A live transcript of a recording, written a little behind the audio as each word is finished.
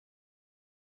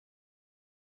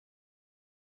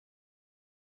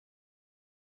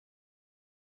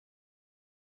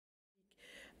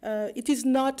It is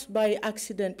not by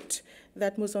accident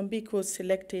that Mozambique was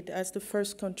selected as the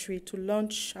first country to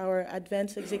launch our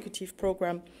advanced executive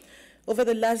program. Over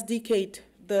the last decade,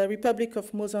 the Republic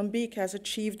of Mozambique has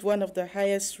achieved one of the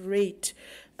highest rates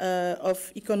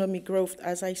of economic growth,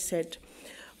 as I said.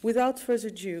 Without further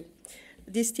ado,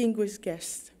 distinguished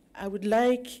guests, I would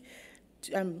like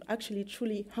I'm actually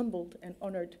truly humbled and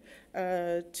honored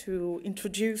to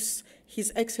introduce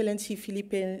His Excellency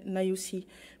Felipe Nyusi,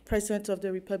 President of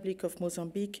the Republic of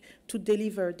Mozambique, to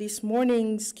deliver this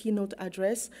morning's keynote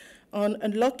address on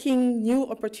unlocking new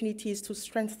opportunities to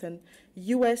strengthen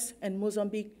U.S. and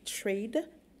Mozambique trade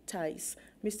ties.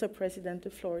 Mr. President, the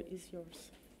floor is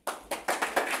yours.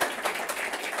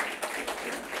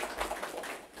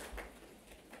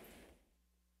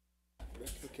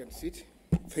 You can sit.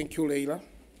 Thank you, Leila.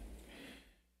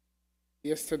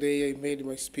 Yesterday I made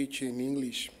my speech in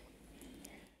English,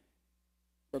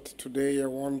 but today I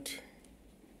want to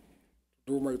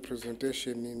do my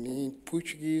presentation in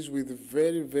Portuguese with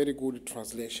very, very good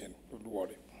translation, don't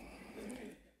worry.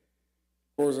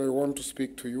 Because I want to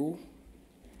speak to you,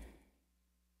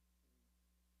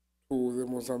 to the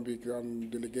Mozambican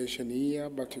delegation here,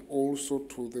 but also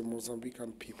to the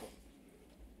Mozambican people.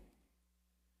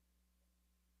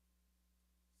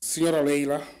 Senhora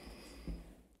Leila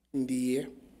Ndie,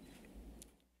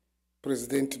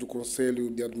 Presidente do Conselho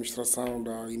de Administração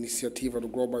da Iniciativa do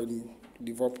Global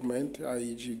Development,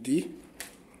 AIGD,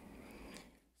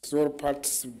 Senhor Pat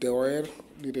Deuer,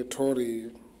 Diretor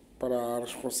para a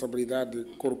Responsabilidade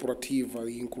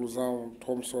Corporativa e Inclusão,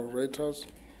 Thomson Reuters,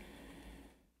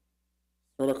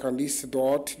 Senhora Candice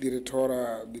Dot,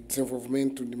 Diretora de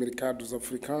Desenvolvimento de Mercados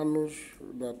Africanos,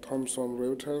 da Thomson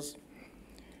Reuters,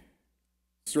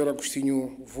 Senhor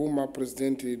Agostinho Vuma,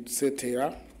 Presidente do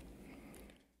CTA,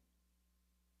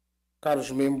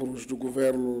 caros membros do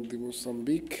Governo de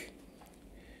Moçambique,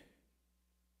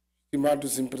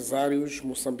 estimados empresários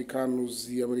moçambicanos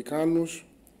e americanos,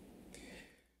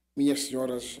 minhas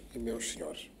senhoras e meus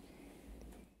senhores.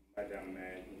 Madam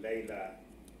Leila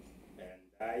and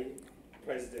I,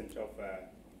 President of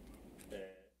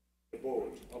the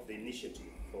Board of the Initiative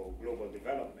for Global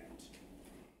Development,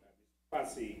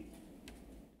 Pasi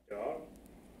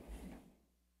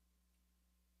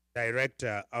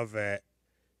Director of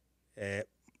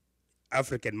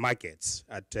African Markets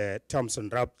at Thomson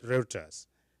Reuters,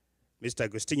 Mr.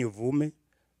 Agostinho Vume,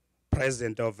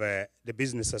 President of the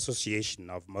Business Association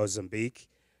of Mozambique,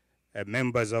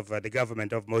 members of the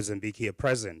government of Mozambique here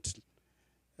present,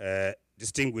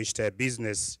 distinguished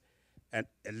business and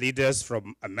leaders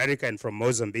from America and from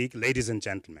Mozambique, ladies and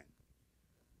gentlemen.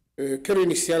 Quero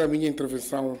iniciar a minha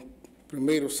intervenção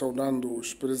primeiro saudando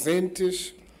os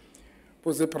presentes,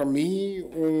 pois é para mim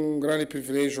grande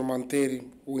privilégio manter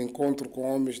o encontro com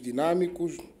homens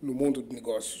dinâmicos no mundo de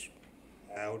negócios.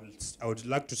 I would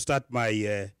like to start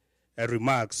my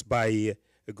remarks by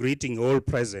greeting all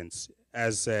presents,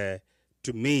 as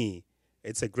to me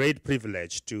it's a great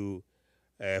privilege to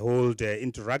hold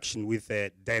interaction with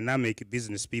dynamic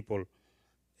business people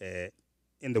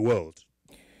in the world.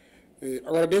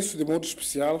 Agradeço de modo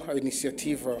especial a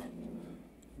iniciativa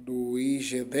do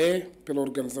IGD pela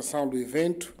organização do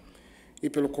evento e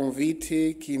pelo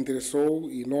convite que interessou,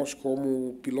 e nós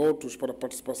como pilotos para a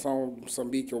participação de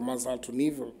Moçambique ao mais alto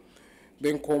nível,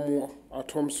 bem como a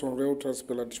Thomson Reuters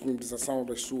pela disponibilização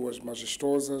das suas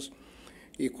majestosas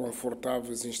e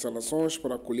confortáveis instalações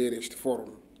para acolher este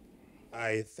fórum.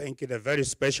 I thank in a very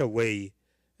special way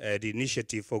the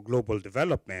Initiative for Global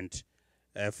Development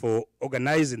for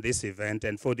organizing this event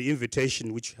and for the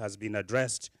invitation which has been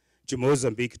addressed to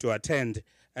Mozambique to attend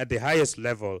at the highest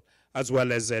level, as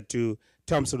well as to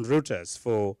Thomson Reuters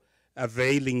for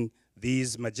availing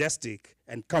these majestic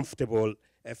and comfortable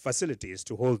facilities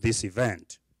to hold this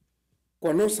event. Com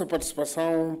a nossa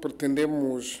participação,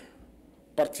 pretendemos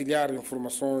partilhar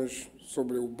informações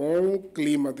sobre o bom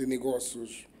clima de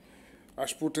negócios,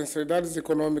 as potencialidades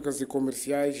econômicas e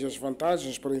comerciais e as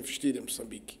vantagens para investir em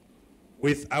Moçambique.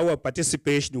 With our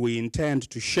participation, we intend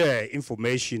to share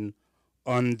information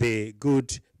on the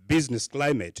good business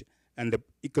climate and the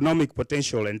economic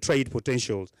potential and trade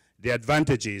potential, the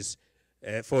advantages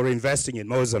for investing in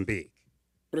Mozambique.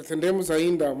 Pretendemos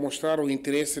ainda mostrar o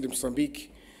interesse de Moçambique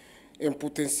em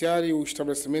potenciar o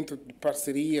estabelecimento de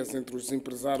parcerias entre os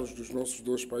empresários dos nossos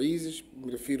dois países,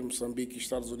 me refiro a Moçambique e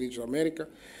Estados Unidos da América.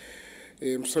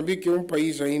 Moçambique é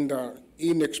país ainda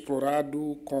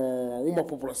inexplorado, com uma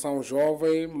população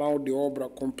jovem, mão de obra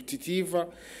competitiva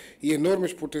e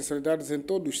enormes potencialidades em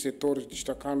todos os setores,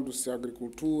 destacando-se a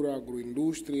agricultura, a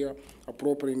agroindústria, a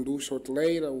própria indústria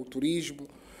hoteleira, o turismo,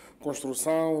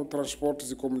 construção,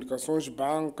 transportes e comunicações,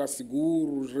 banca,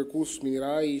 seguros, recursos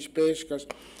minerais, pescas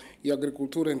e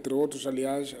agricultura, entre outros.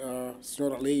 Aliás, a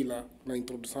senhora Leila, na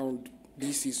introdução,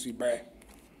 disse isso e bem.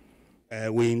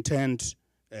 We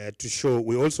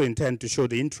also intend to show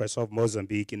the interest of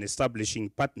Mozambique in establishing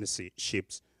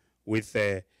partnerships with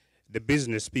the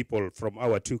business people from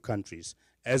our two countries.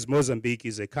 As Mozambique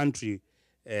is a country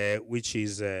which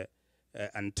is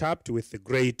untapped with a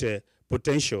great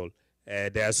potential,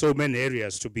 there are so many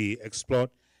areas to be explored,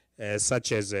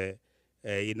 such as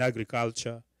in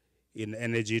agriculture, in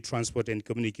energy, transport and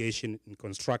communication, in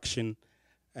construction,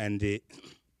 and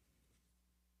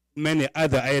many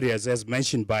other areas as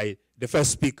mentioned by the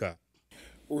first speaker.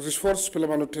 Os esforços pela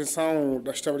manutenção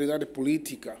da estabilidade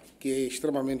política, que é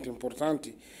extremamente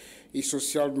importante, e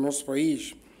social do nosso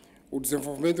país, o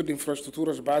desenvolvimento de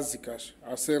infraestruturas básicas,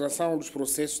 a aceleração dos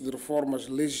processos de reformas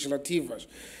legislativas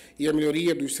e a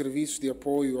melhoria dos serviços de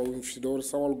apoio ao investidor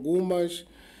são algumas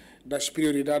das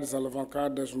prioridades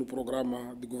alavancadas no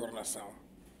programa de governação.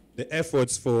 The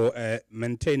efforts for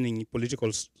maintaining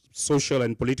social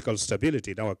and political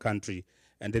stability in our country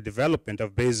and the development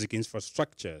of basic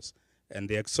infrastructures and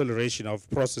the acceleration of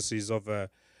processes of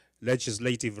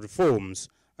legislative reforms,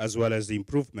 as well as the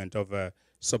improvement of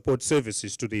support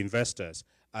services to the investors,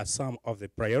 are some of the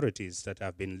priorities that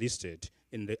have been listed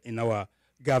in our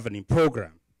governing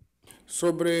program.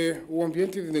 Sobre o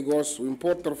ambiente de negócio,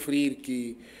 importa referir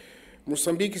que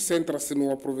Moçambique centra-se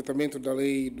no aproveitamento da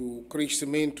lei do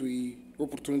crescimento e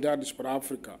oportunidades para a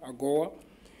África, AGOA,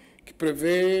 que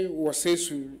prevê o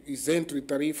acesso isento de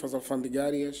tarifas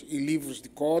alfandegárias e livres de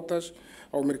cotas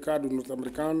ao mercado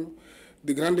norte-americano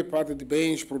de grande parte de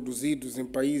bens produzidos em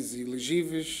países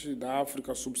elegíveis da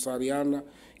África subsaariana,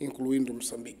 incluindo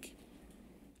Moçambique.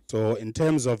 So in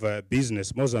terms of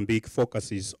business, Mozambique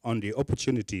focuses on the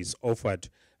opportunities offered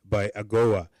by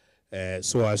AGOA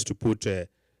so as to put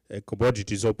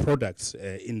commodities or products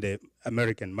in the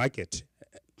American market.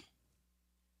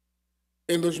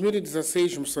 Em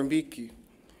 2016, Moçambique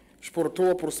exportou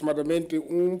aproximadamente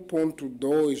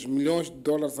 1,2 milhões de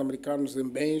dólares americanos em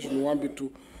bens no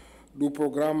âmbito do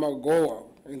programa AGOA.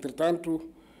 Entretanto,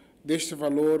 deste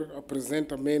valor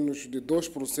apresenta menos de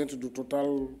 2% do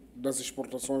total das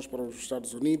exportações para os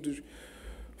Estados Unidos,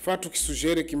 fato que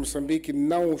sugere que Moçambique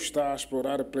não está a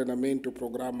explorar plenamente o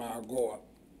programa AGOA.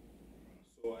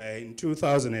 So, in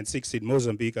 2016,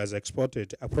 Mozambique has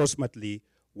exported approximately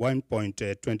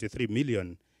 1.23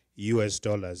 million US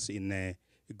dollars in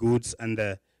goods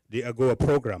under the AGOA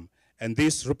program. And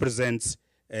this represents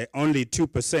only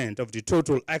 2% of the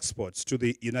total exports to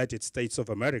the United States of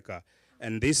America.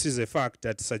 And this is a fact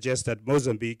that suggests that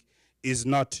Mozambique is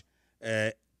not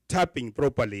tapping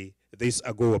properly this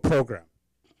AGOA program.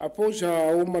 Após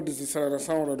uma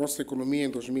desaceleração da nossa economia em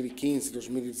 2015 e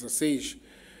 2016,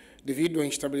 devido à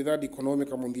instabilidade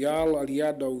econômica mundial,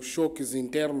 aliada aos choques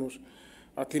internos,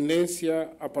 a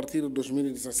tendência a partir de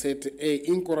 2017 é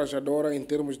encorajadora em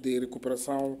termos de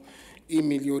recuperação e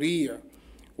melhoria.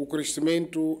 O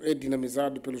crescimento é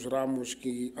dinamizado pelos ramos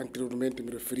que anteriormente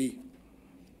me referi.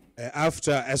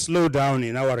 After a slowdown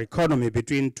in our economy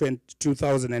between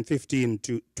 2015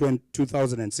 to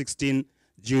 2016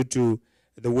 due to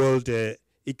the world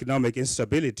economic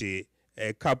instability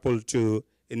coupled to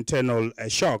internal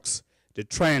shocks, the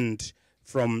trend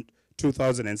from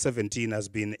 2017 has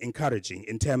been encouraging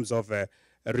in terms of a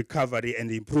recovery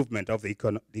and improvement of the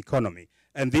economy.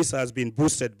 And this has been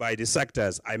boosted by the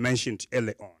sectors I mentioned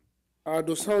earlier on. A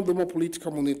adoção de uma política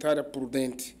monetária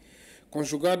prudente,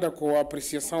 conjugada com a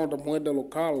apreciação da moeda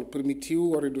local,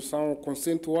 permitiu a redução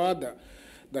concentrada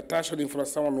da taxa de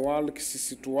inflação anual que se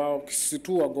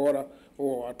situa agora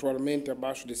ou atualmente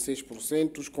abaixo de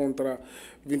 6% contra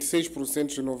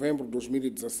 26% em novembro de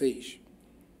 2016.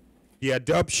 The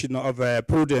adoption of a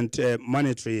prudent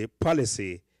monetary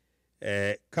policy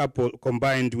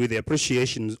combined with the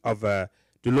appreciation of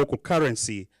the local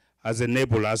currency has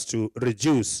enabled us to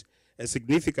reduce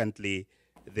significantly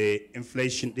the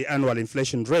annual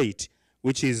inflation rate,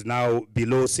 which is now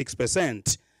below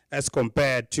 6% as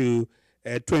compared to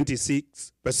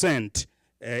 26%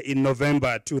 in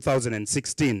November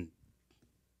 2016.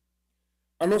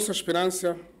 A nossa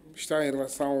esperança está em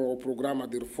relação ao programa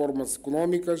de reformas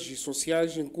econômicas e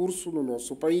sociais em curso no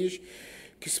nosso país,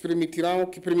 que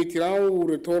permitirão o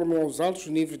retorno aos altos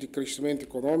níveis de crescimento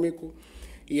econômico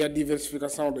e a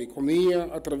diversificação da economia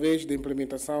através da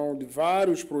implementação de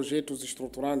vários projetos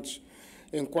estruturantes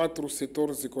em 4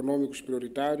 setores econômicos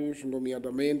prioritários,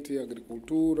 nomeadamente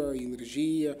agricultura,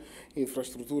 energia,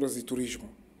 infraestruturas e turismo.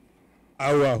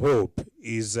 Our hope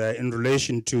is in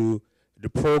relation to the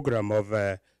program of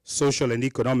social and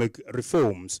economic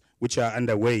reforms which are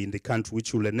underway in the country,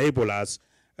 which will enable us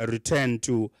a return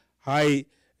to high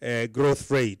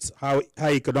growth rates, high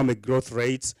economic growth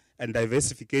rates, and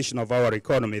diversification of our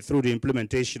economy through the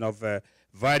implementation of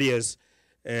various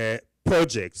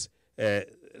projects,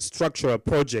 structural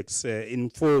projects in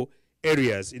 4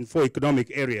 areas, in 4 economic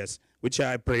areas, which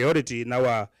are a priority in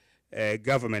our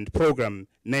government program,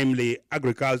 namely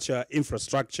agriculture,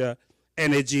 infrastructure,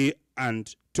 energy,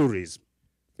 and tourism.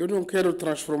 Eu não quero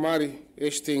transformar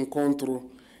este encontro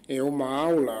em uma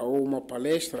aula ou uma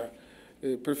palestra.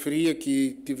 Preferia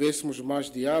que tivéssemos mais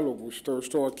diálogo.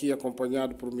 Estou aqui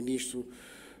acompanhado pelo Ministro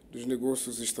dos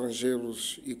Negócios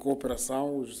Estrangeiros e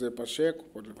Cooperação, José Pacheco.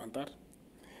 Pode levantar.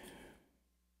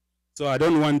 So I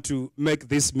don't want to make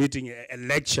this meeting a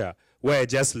lecture where I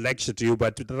just lecture to you,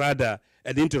 but rather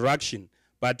an interaction.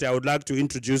 But I would like to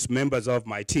introduce members of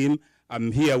my team.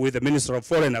 I'm here with the Minister of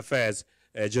Foreign Affairs,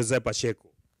 José Pacheco.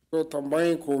 Estou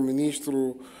também com o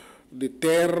Ministro de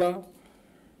Terra,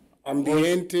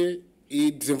 Ambiente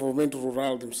e Desenvolvimento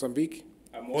Rural de Moçambique.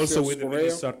 I'm also with the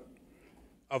Minister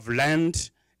of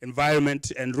Land,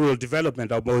 Environment and Rural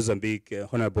Development of Mozambique,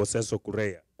 Honorable Celso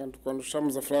Correia. Quando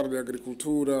estamos a falar de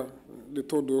agricultura, de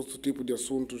todo outro tipo de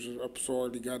assuntos, a pessoa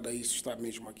ligada a isso está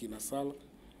mesmo aqui na sala.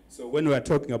 So when we are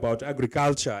talking about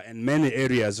agriculture and many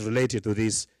areas related to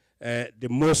this,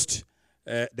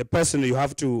 the person you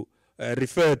have to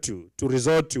refer to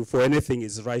resort to for anything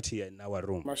is right here in our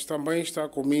room. Mas também está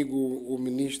comigo o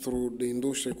Ministro de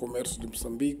Indústria e Comércio de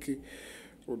Moçambique,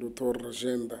 o Dr.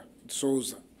 Ragenda de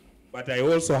Souza. But I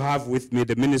also have with me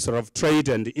the Minister of Trade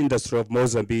and Industry of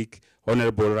Mozambique,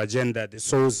 Honorable Ragenda de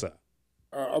Souza.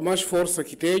 A mais força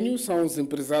que tenho são os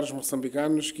empresários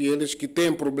moçambicanos, que eles que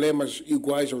têm problemas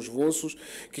iguais aos vossos,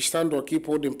 que estando aqui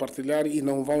podem partilhar e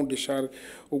não vão deixar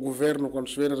o governo, quando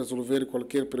estiver a resolver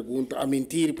qualquer pergunta, a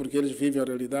mentir, porque eles vivem a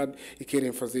realidade e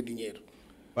querem fazer dinheiro.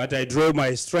 But I draw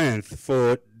my strength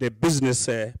for the business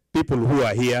people who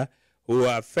are here, who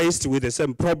are faced with the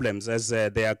same problems as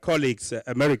their colleagues,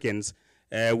 Americans,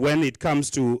 when it comes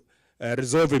to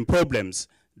resolving problems.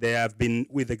 They have been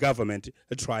with the government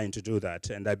trying to do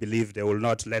that, and I believe they will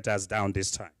not let us down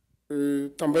this time.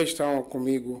 Também estão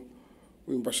comigo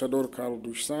o embaixador Carlos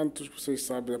dos Santos, vocês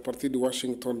sabem, a partir de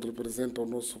Washington representa o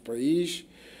nosso país,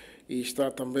 e está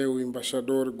também o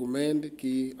embaixador Gumende,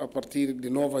 que a partir de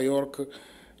Nova York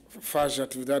faz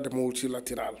atividade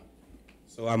multilateral.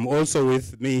 So I'm also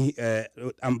with me,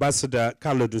 Ambassador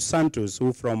Carlos dos Santos,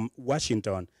 who from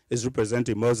Washington is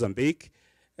representing Mozambique,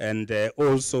 and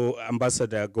also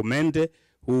Ambassador Gomende,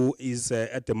 who is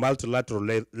at the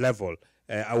multilateral level,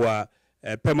 our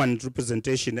permanent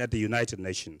representation at the United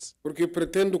Nations. Porque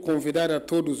pretendo convidar a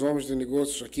todos os homens de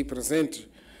negócios aqui presentes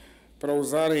para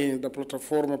usarem da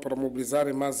plataforma para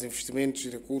mobilizarem mais investimentos e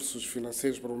recursos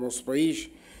financeiros para o nosso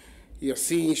país e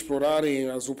assim explorarem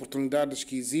as oportunidades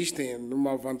que existem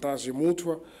numa vantagem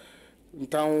mútua.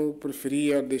 Então,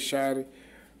 preferia deixar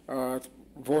a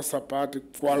vossa parte,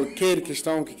 qualquer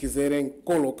questão que quiserem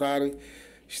colocar,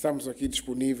 estamos aqui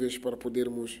disponíveis para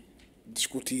podermos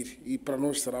discutir e para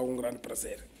nós será um grande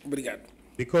prazer. Obrigado.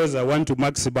 Because I want to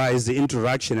maximize the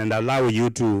interaction and allow you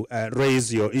to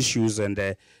raise your issues and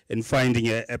in finding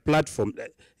a platform,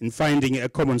 in finding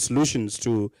common solutions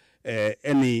to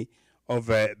any of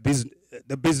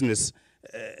the business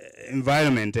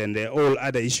environment and all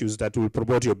other issues that will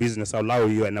promote your business, allow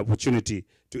you an opportunity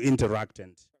to interact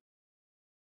and